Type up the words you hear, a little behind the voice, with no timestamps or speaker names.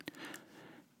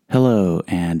Hello,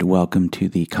 and welcome to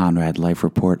the Conrad Life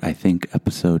Report, I think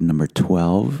episode number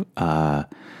 12,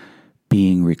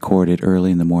 being recorded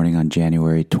early in the morning on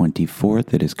January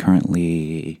 24th. It is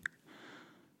currently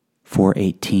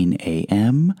 4:18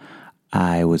 a.m.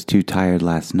 I was too tired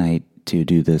last night to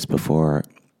do this before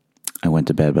I went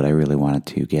to bed, but I really wanted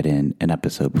to get in an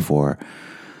episode before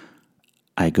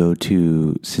I go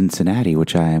to Cincinnati,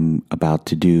 which I am about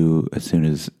to do as soon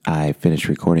as I finish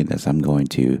recording this. I'm going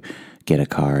to get a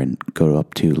car and go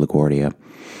up to LaGuardia.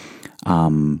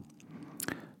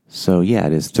 So yeah,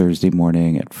 it is Thursday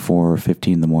morning at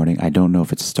 4:15 in the morning. I don't know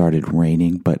if it started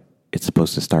raining, but it's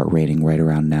supposed to start raining right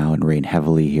around now and rain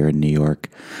heavily here in New York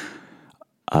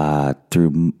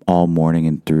through all morning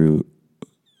and through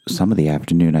some of the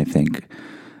afternoon. I think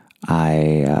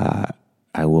I'm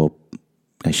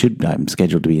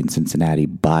scheduled to be in Cincinnati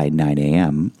by 9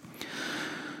 a.m.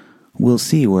 We'll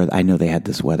see where I know they had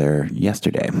this weather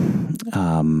yesterday.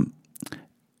 And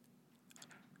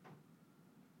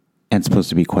it's supposed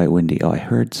to be quite windy. Oh, I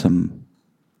heard the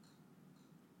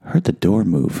door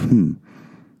move.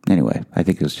 Anyway, I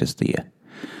think it was just the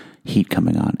heat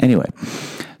coming on. Anyway,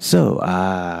 so,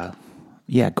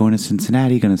 going to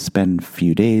Cincinnati, going to spend a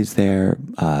few days there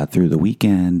through the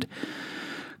weekend.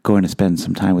 Going to spend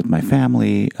some time with my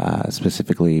family,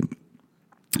 specifically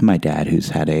my dad, who's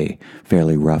had a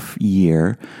fairly rough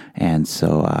year. And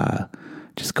so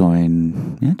just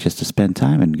going just to spend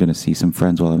time and going to see some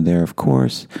friends while I'm there, of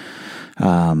course.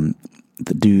 The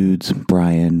dudes,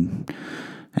 Brian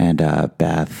and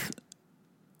Beth,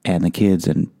 and the kids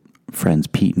and friends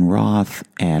Pete and Roth,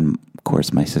 and of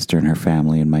course my sister and her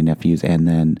family and my nephews. And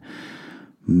then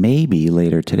maybe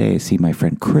later today see my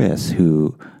friend Chris,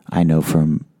 who I know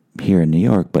from here in New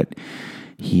York, but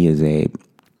he is a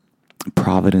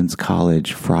Providence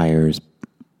College Friars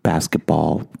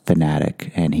basketball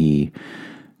fanatic, and he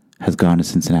has gone to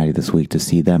Cincinnati this week to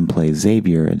see them play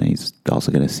Xavier, and he's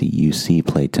also going to see UC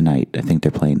play tonight. I think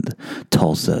they're playing the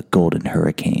Tulsa Golden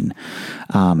Hurricane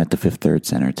at the Fifth Third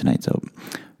Center tonight. So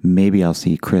maybe I'll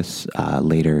see Chris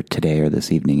later today or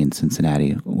this evening in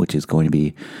Cincinnati, which is going to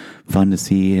be fun to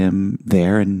see him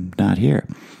there and not here.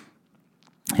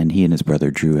 And he and his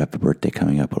brother Drew have a birthday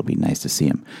coming up. It'll be nice to see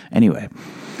him. Anyway,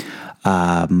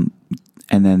 and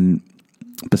then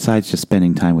besides just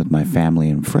spending time with my family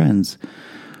and friends,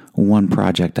 one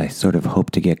project I sort of hope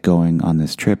to get going on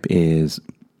this trip is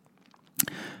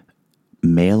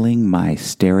mailing my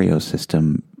stereo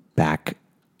system back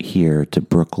here to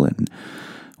Brooklyn,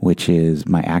 which is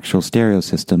my actual stereo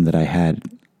system that I had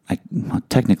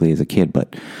technically as a kid,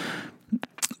 but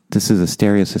this is a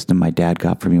stereo system my dad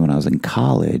got for me when I was in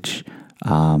college,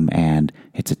 and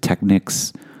it's a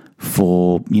Technics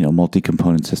full,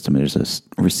 multi-component system. There's a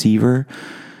receiver,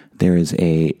 there is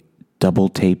a double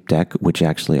tape deck, which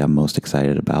actually I'm most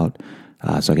excited about,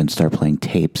 so I can start playing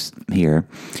tapes here.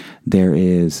 There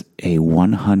is a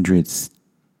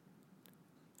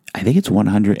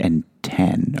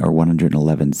 110 or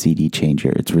 111 CD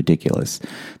changer. It's ridiculous.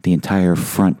 The entire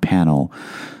front panel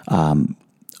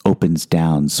opens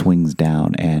down, swings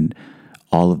down, and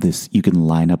all of this, you can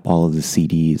line up all of the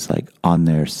CDs like on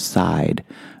their side,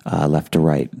 left to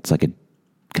right. It's like a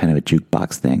kind of a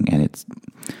jukebox thing, and it's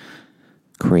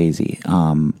crazy.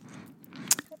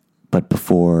 But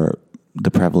before the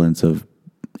prevalence of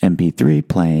MP3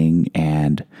 playing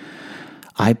and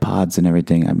iPods and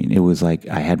everything, I mean, it was like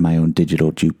I had my own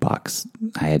digital jukebox.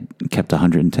 I had kept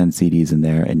 110 CDs in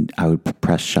there, and I would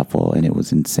press shuffle, and it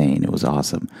was insane. It was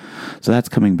awesome. So that's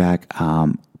coming back.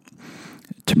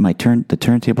 To the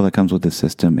turntable that comes with the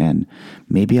system, and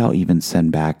maybe I'll even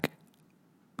send back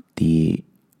the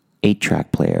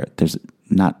 8-track player. The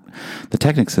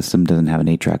Technics system doesn't have an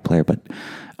 8-track player, but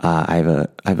I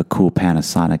have a cool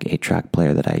Panasonic 8-track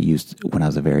player that I used when I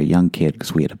was a very young kid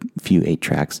because we had a few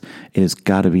 8-tracks. It has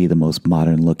got to be the most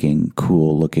modern-looking,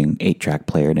 cool-looking 8-track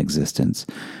player in existence.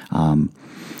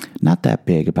 Not that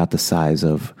big, about the size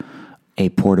of a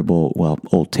portable,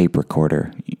 old tape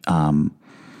recorder.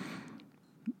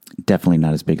 Definitely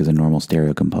not as big as a normal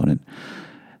stereo component.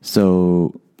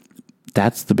 So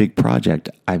that's the big project.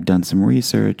 I've done some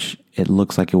research. It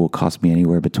looks like it will cost me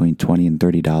anywhere between $20 and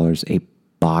 $30 a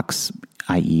box,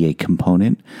 i.e. a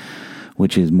component,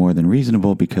 which is more than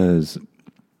reasonable because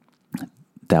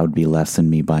that would be less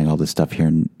than me buying all this stuff here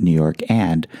in New York.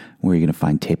 And where are you going to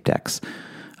find tape decks?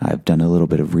 I've done a little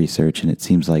bit of research, and it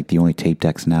seems like the only tape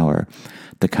decks now are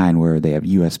the kind where they have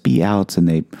USB outs,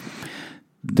 and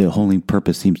the only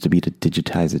purpose seems to be to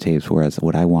digitize the tapes, whereas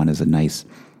what I want is a nice,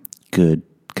 good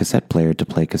cassette player to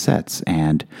play cassettes.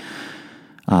 And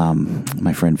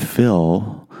my friend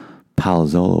Phil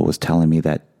Palazzolo was telling me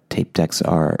that tape decks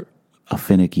are a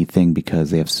finicky thing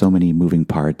because they have so many moving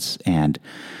parts, and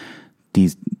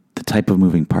the type of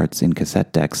moving parts in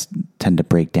cassette decks tend to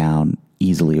break down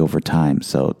easily over time.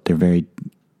 So they're very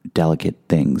delicate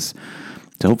things.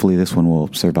 So hopefully this one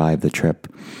will survive the trip.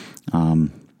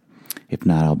 If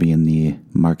not, I'll be in the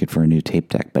market for a new tape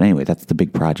deck. But anyway, that's the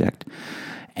big project.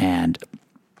 And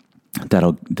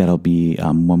that'll be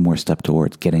one more step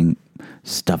towards getting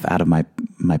stuff out of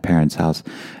my parents' house.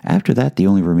 After that, the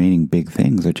only remaining big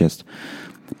things are just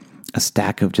a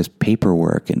stack of just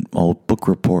paperwork and old book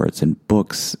reports and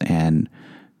books and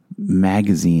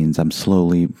magazines. I'm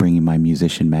slowly bringing my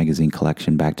musician magazine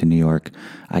collection back to New York.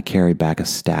 I carry back a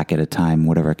stack at a time,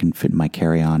 whatever I can fit in my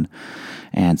carry-on.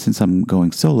 And since I'm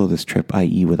going solo this trip,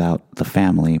 i.e. without the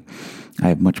family, I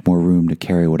have much more room to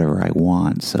carry whatever I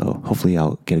want. So hopefully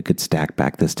I'll get a good stack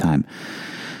back this time.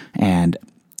 And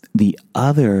the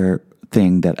other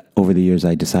thing that over the years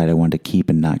I decided I wanted to keep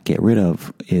and not get rid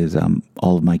of is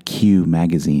all of my Q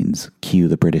magazines. Q,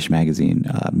 the British magazine,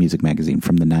 music magazine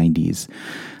from the 90s.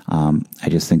 I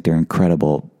just think they're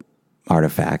incredible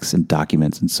artifacts and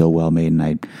documents and so well made, and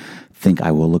I think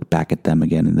I will look back at them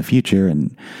again in the future,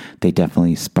 and they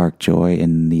definitely spark joy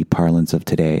in the parlance of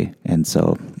today, and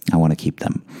so I want to keep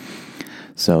them.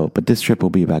 So, but this trip will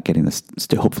be about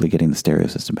hopefully getting the stereo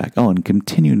system back. Oh, and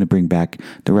continuing to bring back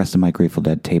the rest of my Grateful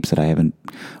Dead tapes that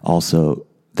also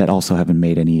haven't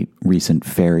made any recent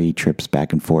ferry trips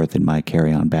back and forth in my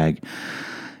carry-on bag.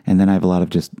 And then I have a lot of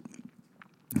just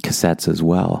cassettes as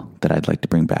well that I'd like to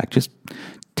bring back. Just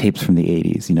tapes from the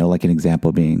 80s, like an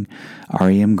example being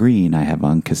R.E.M. Green I have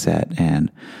on cassette,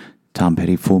 and Tom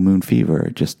Petty Full Moon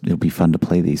Fever. It'll be fun to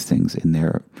play these things in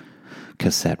their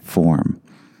cassette form.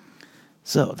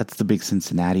 So that's the big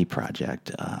Cincinnati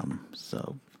project.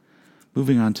 So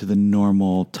moving on to the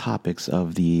normal topics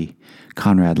of the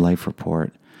Conrad Life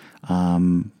Report.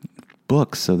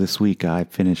 Books. So this week I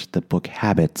finished the book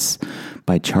Habits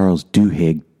by Charles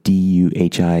Duhigg,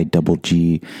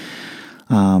 Duhigg.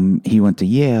 He went to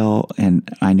Yale, and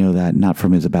I know that not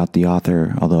from his About the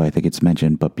Author, although I think it's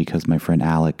mentioned, but because my friend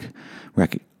Alec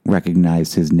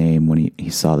recognized his name when he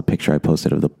saw the picture I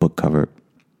posted of the book cover.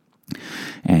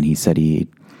 And he said he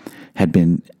had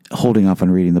been holding off on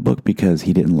reading the book because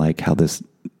he didn't like how this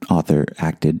author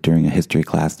acted during a history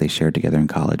class they shared together in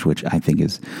college, which I think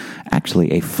is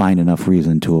actually a fine enough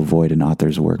reason to avoid an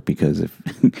author's work, because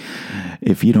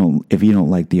if you don't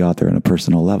like the author on a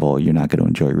personal level, you're not going to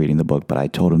enjoy reading the book. But I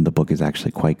told him the book is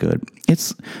actually quite good.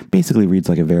 It's basically reads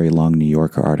like a very long New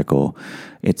Yorker article.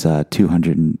 It's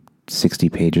 260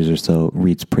 pages or so,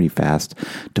 reads pretty fast,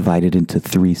 divided into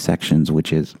 3 sections,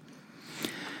 which is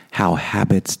how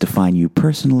habits define you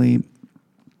personally,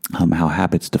 how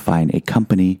habits define a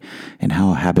company, and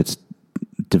how habits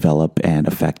develop and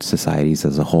affect societies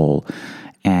as a whole.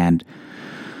 And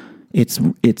it's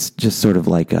just sort of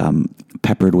like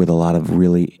peppered with a lot of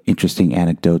really interesting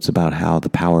anecdotes about how the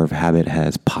power of habit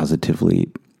has positively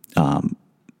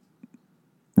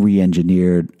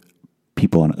re-engineered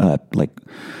people on like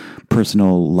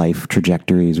personal life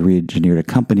trajectories, re-engineered a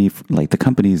company. Like the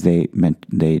companies they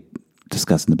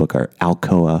discussed in the book are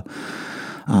Alcoa,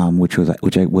 which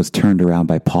was turned around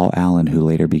by Paul Allen, who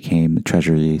later became the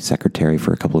Treasury Secretary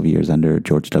for a couple of years under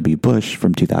George W. Bush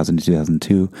from 2000 to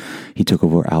 2002. He took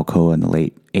over Alcoa in the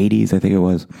late 80s, I think it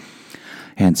was.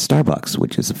 And Starbucks,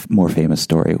 which is a more famous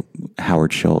story,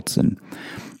 Howard Schultz, and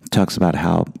talks about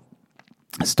how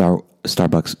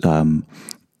Starbucks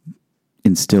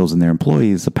instills in their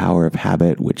employees the power of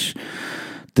habit, which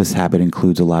this habit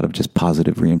includes a lot of just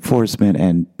positive reinforcement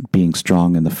and being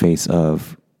strong in the face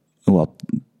of,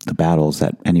 the battles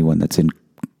that anyone that's in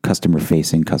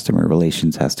customer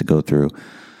relations has to go through.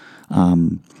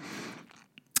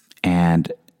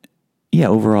 And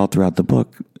overall throughout the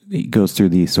book, it goes through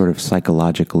the sort of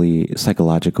psychological,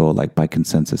 like by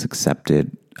consensus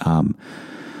accepted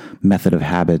method of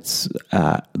habits,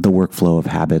 the workflow of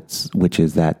habits, which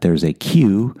is that there's a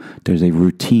cue, there's a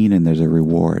routine, and there's a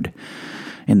reward.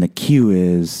 And the cue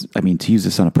is, to use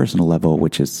this on a personal level,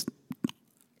 which is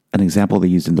an example they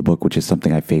used in the book, which is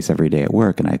something I face every day at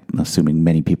work, and I'm assuming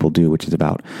many people do, which is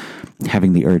about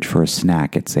having the urge for a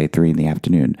snack at, say, 3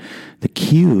 p.m. The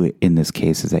cue in this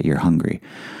case is that you're hungry.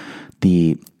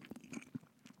 The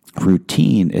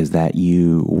routine is that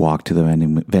you walk to the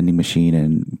vending machine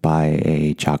and buy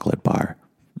a chocolate bar,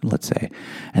 let's say.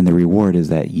 And the reward is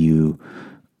that you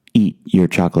eat your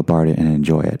chocolate bar and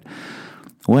enjoy it.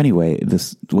 Well, anyway,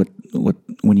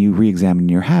 when you re-examine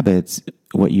your habits,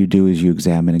 what you do is you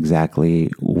examine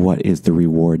exactly what is the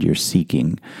reward you're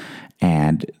seeking.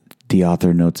 And the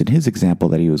author notes in his example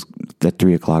that he was at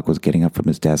 3:00 was getting up from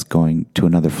his desk, going to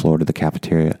another floor to the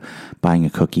cafeteria, buying a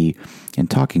cookie, and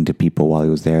talking to people while he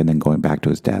was there, and then going back to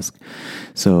his desk.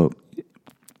 So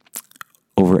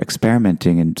over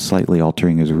experimenting and slightly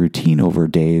altering his routine over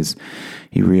days,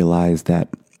 he realized that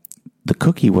the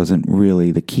cookie wasn't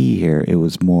really the key here. It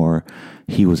was more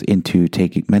he was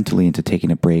mentally into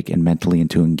taking a break and mentally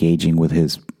into engaging with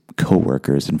his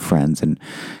coworkers and friends and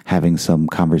having some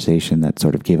conversation that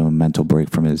sort of gave him a mental break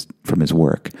from his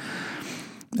work.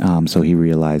 So he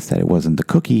realized that it wasn't the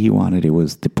cookie he wanted, it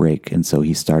was the break. And so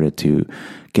he started to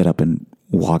get up and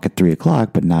walk at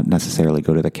 3:00, but not necessarily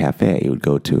go to the cafe. He would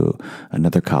go to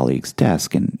another colleague's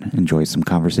desk and enjoy some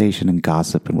conversation and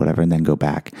gossip and whatever, and then go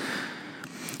back.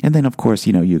 And then, of course,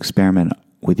 you experiment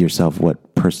with yourself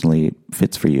what personally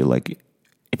fits for you. Like,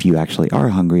 if you actually are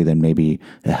hungry, then maybe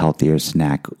a healthier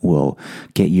snack will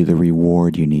get you the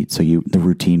reward you need. So the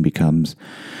routine becomes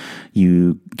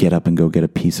you get up and go get a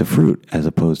piece of fruit as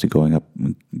opposed to going up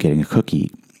and getting a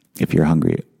cookie if you're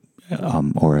hungry,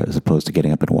 or as opposed to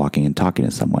getting up and walking and talking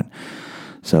to someone.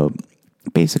 So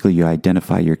basically you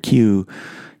identify your cue,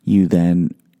 you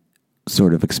then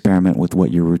sort of experiment with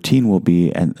what your routine will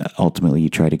be, and ultimately you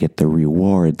try to get the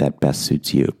reward that best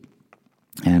suits you.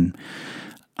 And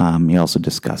he also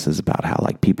discusses about how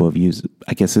people have used,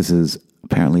 I guess this is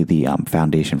apparently the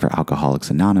foundation for Alcoholics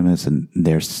Anonymous and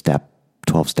their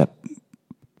 12-step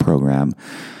program.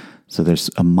 So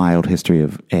there's a mild history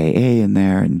of AA in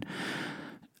there, and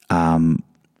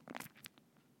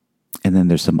then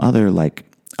there's some other,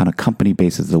 on a company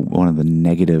basis, one of the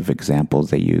negative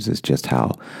examples they use is just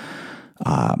how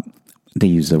they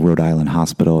use the Rhode Island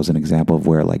hospital as an example of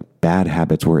where bad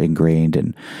habits were ingrained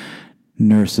and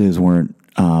nurses weren't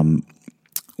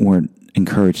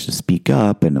encouraged to speak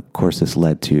up. And of course, this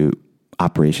led to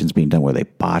operations being done where they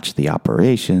botched the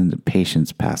operation, and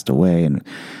patients passed away. And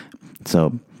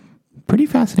so pretty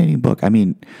fascinating book. I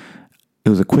mean, it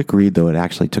was a quick read, though. It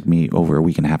actually took me over a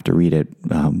week and a half to read it.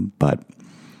 But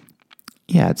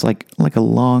yeah, it's like a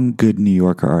long, good New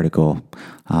Yorker article.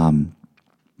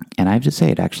 And I have to say,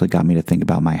 it actually got me to think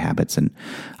about my habits, and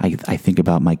I think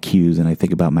about my cues, and I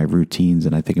think about my routines,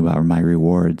 and I think about my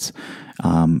rewards.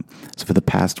 So for the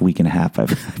past week and a half,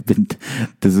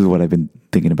 this is what I've been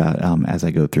thinking about as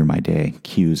I go through my day: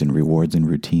 cues and rewards and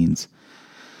routines.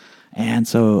 And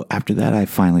so after that, I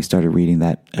finally started reading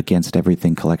that Against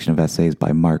Everything collection of essays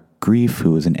by Mark Grief,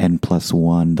 who is an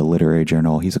N+1, the literary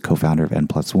journal. He's a co-founder of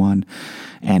N+1,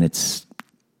 and it's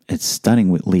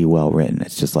stunningly well written.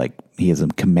 It's just he has a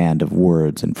command of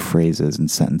words and phrases and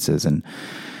sentences, and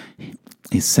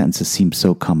his sentences seem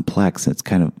so complex. It's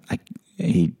kind of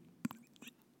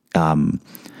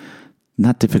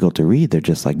not difficult to read. They're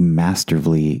just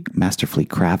masterfully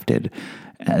crafted.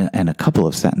 And a couple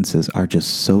of sentences are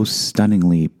just so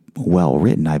stunningly well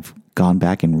written. I've gone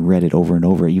back and read it over and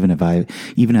over, even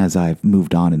as I've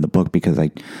moved on in the book, because I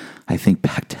think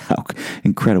back to how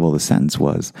incredible the sentence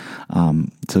was.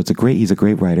 So he's a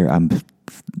great writer.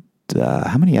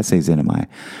 How many essays in am I?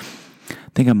 I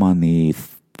think I'm on the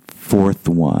fourth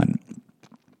one.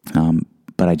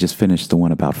 But I just finished the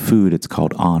one about food. It's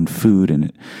called On Food,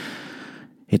 and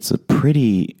it's a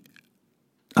pretty,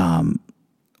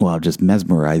 just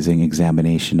mesmerizing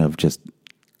examination of just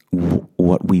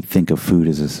what we think of food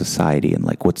as a society, and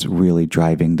what's really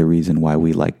driving the reason why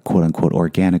we like quote unquote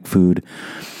organic food.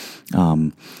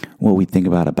 What we think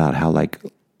about how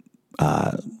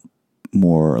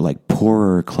more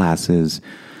poorer classes,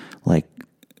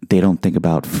 they don't think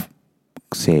about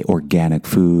say organic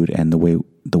food, and the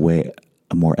way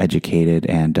a more educated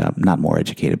and not more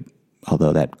educated,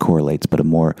 although that correlates, but a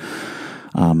more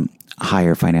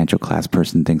higher financial class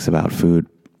person thinks about food.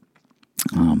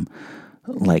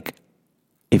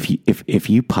 If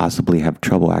you possibly have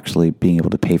trouble actually being able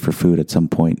to pay for food at some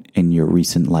point in your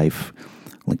recent life,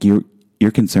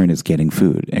 your concern is getting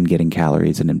food and getting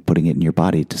calories and then putting it in your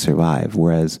body to survive.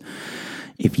 Whereas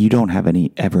if you don't have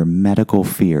any ever medical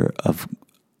fear of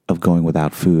going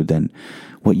without food, then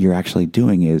what you're actually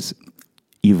doing is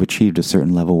you've achieved a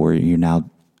certain level where you're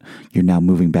now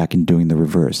moving back and doing the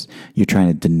reverse. You're trying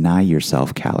to deny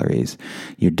yourself calories.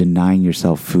 You're denying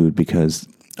yourself food, because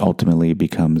ultimately it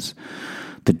becomes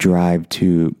the drive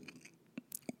to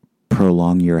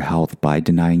prolong your health by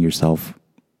denying yourself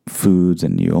foods,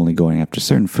 and you're only going after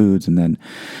certain foods. And then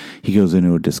he goes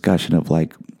into a discussion of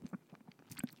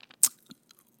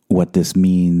what this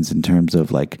means in terms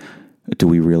of do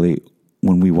we really,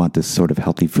 when we want this sort of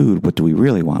healthy food, what do we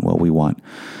really want? Well, we want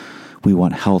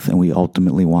health, and we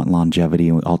ultimately want longevity,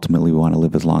 and we ultimately want to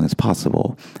live as long as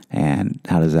possible. And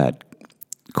how does that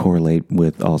correlate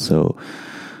with also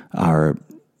our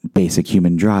basic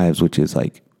human drives, which is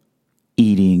like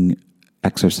eating,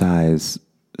 exercise,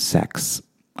 sex.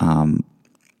 And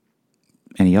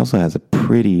he also has a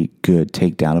pretty good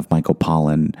takedown of Michael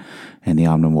Pollan and the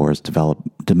Omnivore's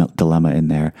dilemma in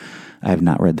there. I have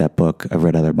not read that book. I've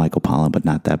read other Michael Pollan, but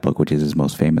not that book, which is his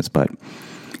most famous. But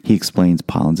he explains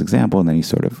Pollan's example, and then he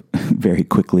sort of very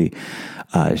quickly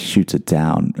shoots it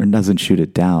down, or doesn't shoot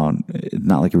it down.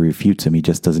 Not like he refutes him. He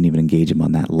just doesn't even engage him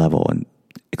on that level and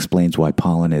explains why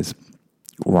Pollan is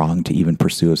wrong to even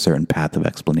pursue a certain path of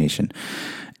explanation.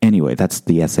 Anyway, that's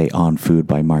the essay on food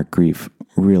by Mark Greif.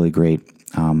 Really great.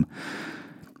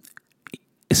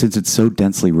 Since it's so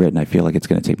densely written, I feel like it's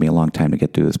going to take me a long time to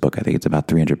get through this book. I think it's about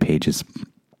 300 pages.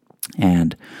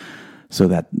 And so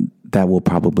that will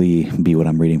probably be what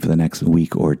I'm reading for the next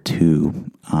week or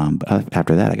two. But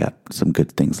after that, I got some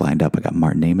good things lined up. I got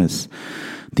Martin Amis,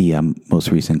 the most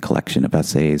recent collection of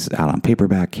essays out on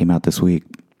paperback, came out this week.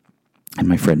 And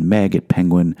my friend Meg at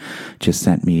Penguin just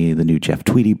sent me the new Jeff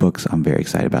Tweedy books. I'm very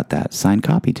excited about that. Signed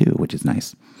copy too, which is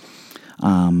nice.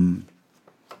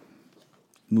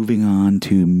 Moving on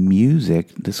to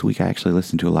music. This week I actually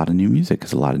listened to a lot of new music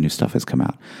because a lot of new stuff has come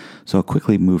out. So I'll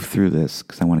quickly move through this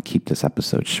because I want to keep this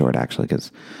episode short actually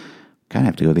because I kind of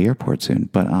have to go to the airport soon.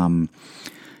 But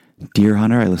Deer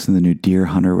Hunter, I listened to the new Deer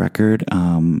Hunter record,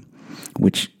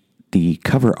 which the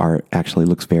cover art actually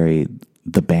looks very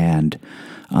the band,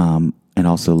 and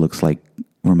also looks like,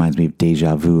 reminds me of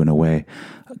Deja Vu in a way.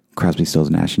 Crosby, Stills,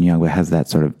 Nash & Young, but has that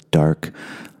sort of dark,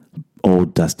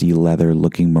 old dusty leather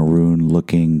looking, maroon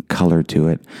looking color to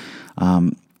it.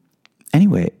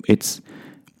 Anyway, it's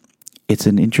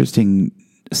an interesting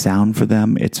sound for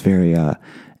them. It's very, it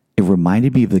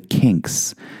reminded me of the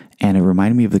Kinks, and it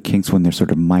reminded me of the Kinks when they're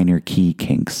sort of minor key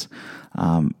Kinks,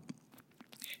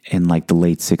 in like the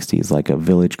late 60s, like a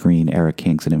Village Green era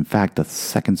Kinks. And in fact, the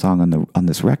second song on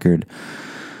this record,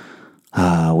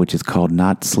 which is called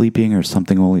Not Sleeping or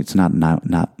something only, it's not,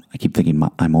 I keep thinking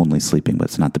I'm Only Sleeping, but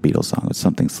it's not the Beatles song. It's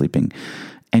Something Sleeping.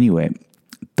 Anyway,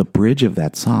 the bridge of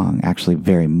that song actually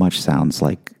very much sounds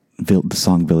like the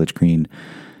song Village Green,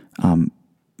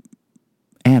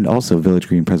 and also Village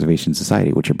Green Preservation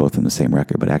Society, which are both in the same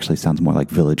record, but it actually sounds more like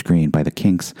Village Green by the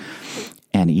Kinks.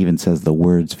 And it even says the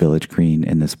words Village Green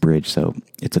in this bridge. So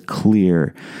it's a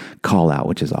clear call out,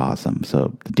 which is awesome.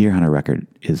 So the Deer Hunter record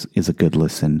is a good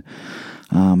listen.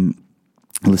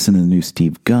 Listen to the new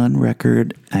Steve Gunn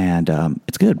record, and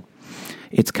it's good.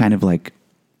 It's kind of like,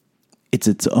 it's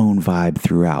its own vibe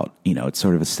throughout. You know, it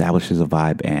sort of establishes a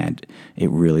vibe, and it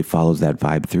really follows that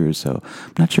vibe through. So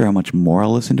I'm not sure how much more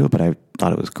I'll listen to it, but I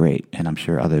thought it was great, and I'm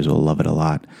sure others will love it a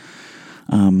lot.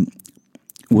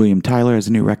 William Tyler has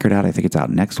a new record out. I think it's out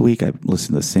next week. I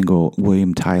listened to the single.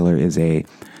 William Tyler is a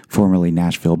formerly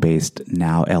Nashville-based,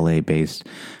 now LA-based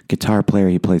guitar player.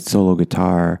 He plays solo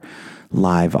guitar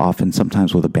live, often,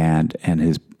 sometimes with a band, and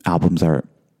his albums are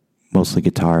mostly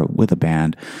guitar with a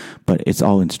band, but it's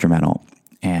all instrumental.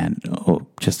 And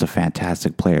just a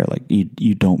fantastic player. Like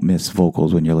you don't miss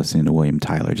vocals when you're listening to William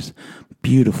Tyler. Just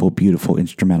beautiful, beautiful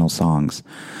instrumental songs.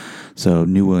 So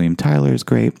new William Tyler is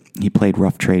great. He played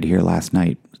Rough Trade here last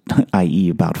night, i.e.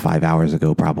 about 5 hours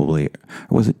ago probably.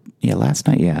 Or was it? Yeah, last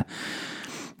night, yeah.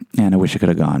 And I wish I could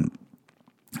have gone.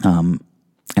 And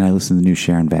I listened to the new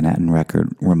Sharon Van Etten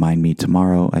record, Remind Me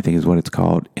Tomorrow, I think is what it's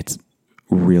called. It's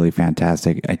really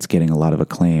fantastic. It's getting a lot of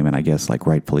acclaim, and I guess like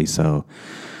rightfully so.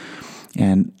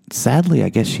 And sadly, I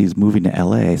guess she's moving to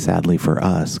LA, sadly for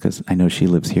us, because I know she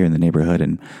lives here in the neighborhood,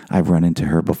 and I've run into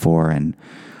her before, and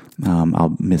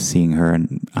I'll miss seeing her.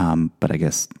 And but I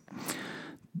guess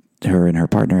her and her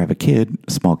partner have a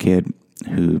small kid,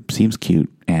 who seems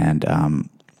cute, and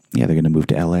they're going to move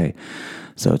to LA.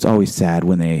 So it's always sad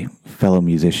when a fellow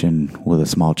musician with a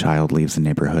small child leaves the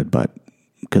neighborhood, but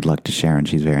good luck to Sharon.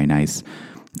 She's very nice.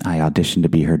 I auditioned to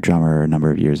be her drummer a number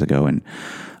of years ago, and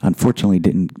unfortunately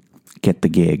didn't get the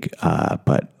gig,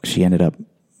 but she ended up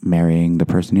marrying the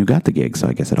person who got the gig, so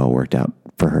I guess it all worked out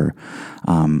for her.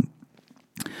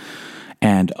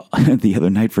 And the other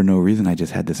night, for no reason, I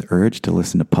just had this urge to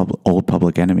listen to old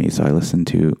Public Enemy, so I listened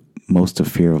to most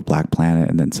of Fear of Black Planet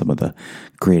and then some of the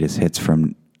greatest hits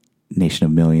from Nation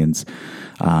of Millions.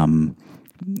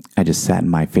 I just sat in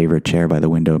my favorite chair by the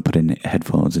window and put in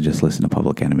headphones and just listened to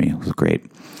Public Enemy. It was great.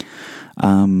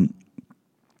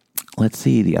 Let's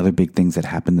see, the other big things that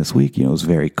happened this week. It was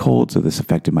very cold, so this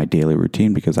affected my daily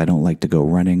routine because I don't like to go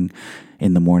running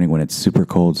in the morning when it's super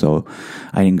cold. So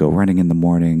I didn't go running in the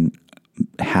morning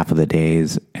half of the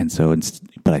days, and so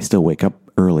but I still wake up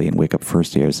early and wake up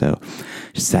first here. So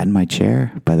just sat in my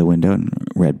chair by the window and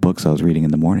read books I was reading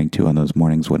in the morning too, on those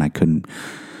mornings when I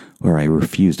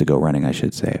refused to go running, I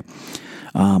should say.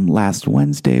 Last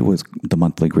Wednesday was the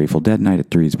monthly Grateful Dead night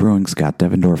at Threes Brewing. Scott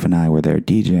Devendorf and I were there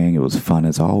DJing. It was fun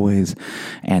as always.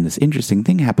 And this interesting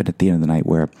thing happened at the end of the night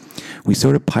where we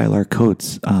sort of pile our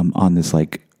coats on this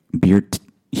like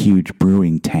huge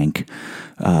brewing tank,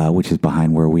 which is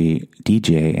behind where we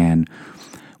DJ. And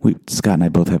Scott and I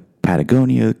both have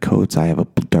Patagonia coats. I have a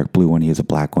dark blue one. He has a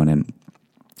black one. And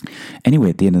anyway,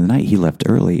 at the end of the night, he left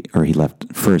early, or he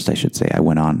left first, I should say.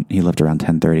 He left around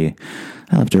 10:30.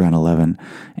 I left around 11,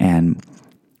 and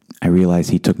I realized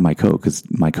he took my coat because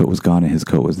my coat was gone and his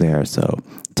coat was there. So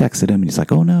texted him, and he's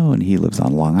like, oh no, and he lives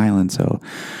on Long Island. So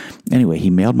anyway, he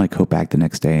mailed my coat back the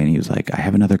next day, and he was like, I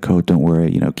have another coat, don't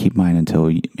worry, keep mine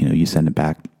until, you send it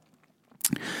back.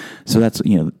 So that's,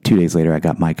 2 days later, I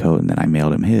got my coat, and then I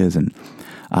mailed him his, and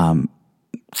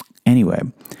anyway,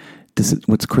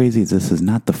 what's crazy is this is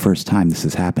not the first time this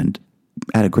has happened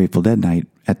at a Grateful Dead night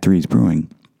at Threes Brewing.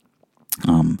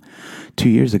 2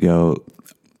 years ago,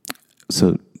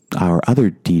 so our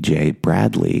other DJ,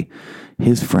 Bradley,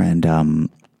 his friend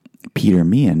Peter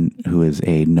Meehan, who is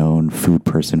a known food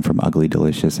person from Ugly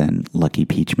Delicious and Lucky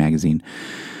Peach magazine,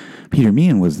 Peter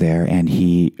Meehan was there, and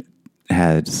he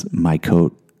has my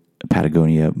coat,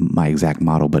 Patagonia, my exact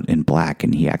model, but in black,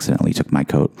 and he accidentally took my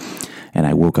coat. And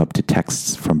I woke up to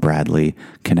texts from Bradley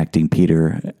connecting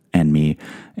Peter and me.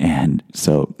 And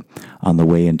so on the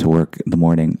way into work in the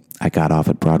morning, I got off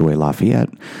at Broadway Lafayette,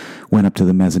 went up to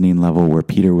the mezzanine level where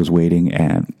Peter was waiting,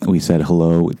 and we said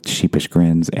hello with sheepish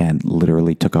grins and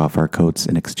literally took off our coats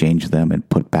and exchanged them and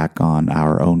put back on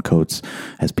our own coats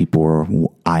as people were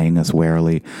eyeing us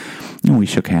warily. And we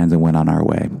shook hands and went on our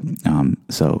way.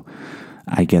 So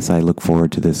I guess I look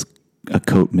forward to a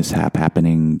coat mishap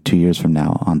happening 2 years from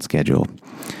now on schedule.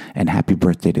 And happy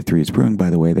birthday to Threes Brewing, by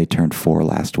the way. They turned 4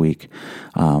 last week,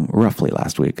 roughly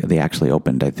last week. They actually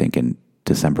opened, I think, in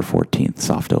December 14th,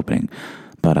 soft opening.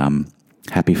 But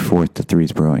happy 4th to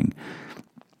Threes Brewing.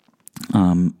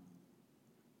 I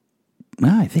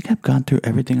think I've gone through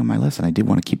everything on my list, and I did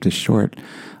want to keep this short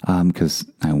because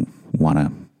I want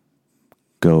to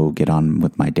go get on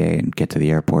with my day and get to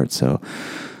the airport. So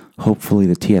hopefully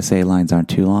the TSA lines aren't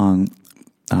too long.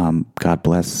 God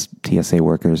bless TSA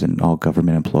workers and all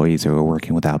government employees who are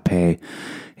working without pay.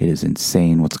 It is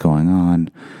insane what's going on.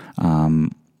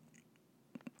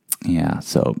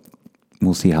 So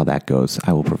we'll see how that goes.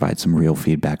 I will provide some real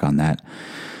feedback on that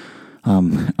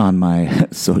on my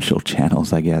social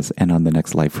channels, I guess, and on the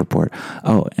next Life Report.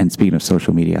 Oh, and speaking of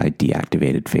social media, I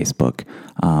deactivated Facebook.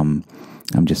 I'm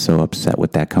just so upset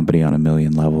with that company on a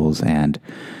million levels, and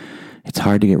it's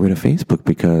hard to get rid of Facebook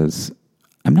because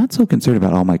I'm not so concerned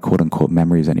about all my quote-unquote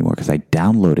memories anymore because I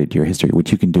downloaded your history,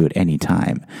 which you can do at any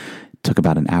time. It took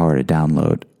about an hour to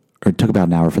download, or it took about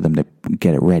an hour for them to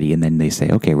get it ready, and then they say,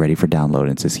 okay, ready for download,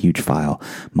 and it's this huge file.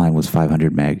 Mine was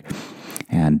 500 meg,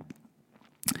 and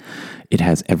it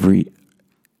has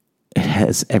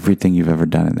everything you've ever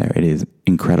done in there. It is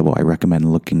incredible. I recommend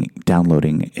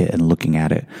downloading it and looking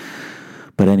at it.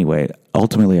 But anyway,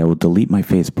 ultimately, I will delete my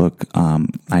Facebook.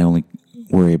 I only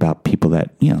worry about people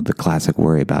that, the classic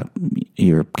worry about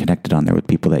you're connected on there with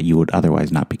people that you would otherwise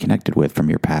not be connected with from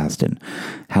your past, and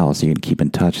how else you can keep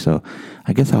in touch. So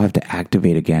I guess I'll have to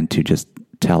activate again to just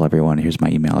tell everyone, here's my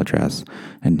email address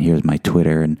and here's my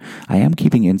Twitter. And I am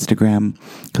keeping Instagram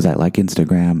because I like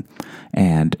Instagram.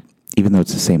 And even though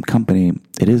it's the same company,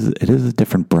 it is a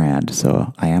different brand.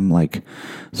 So I am like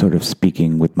sort of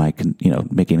speaking with my,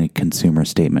 making a consumer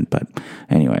statement. But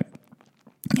anyway,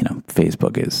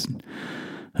 Facebook is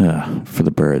for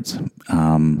the birds.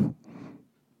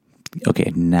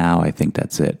 Okay, now I think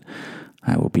that's it.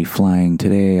 I will be flying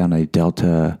today on a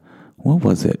Delta, what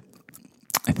was it?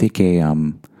 I think a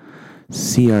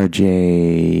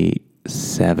CRJ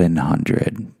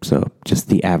 700. So just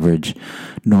the average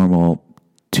normal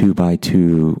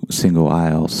 2x2 single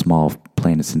aisle small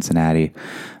plane to Cincinnati.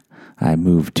 I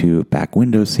moved to back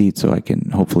window seat so I can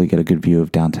hopefully get a good view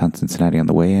of downtown Cincinnati on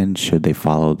the way in, should they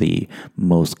follow the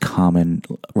most common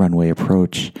runway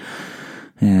approach.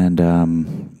 And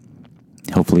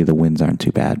hopefully the winds aren't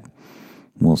too bad.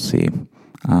 We'll see.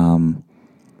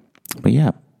 But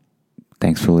yeah,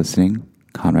 thanks for listening.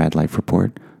 Conrad Life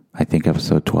Report, I think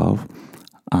episode 12,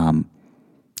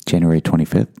 January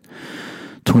 25th.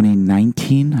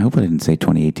 2019, I hope I didn't say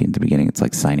 2018 at the beginning. It's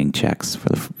like signing checks for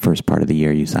the first part of the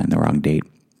year. You signed the wrong date.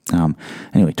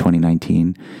 Anyway,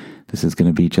 2019, this is going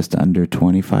to be just under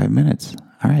 25 minutes.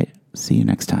 All right, see you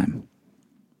next time.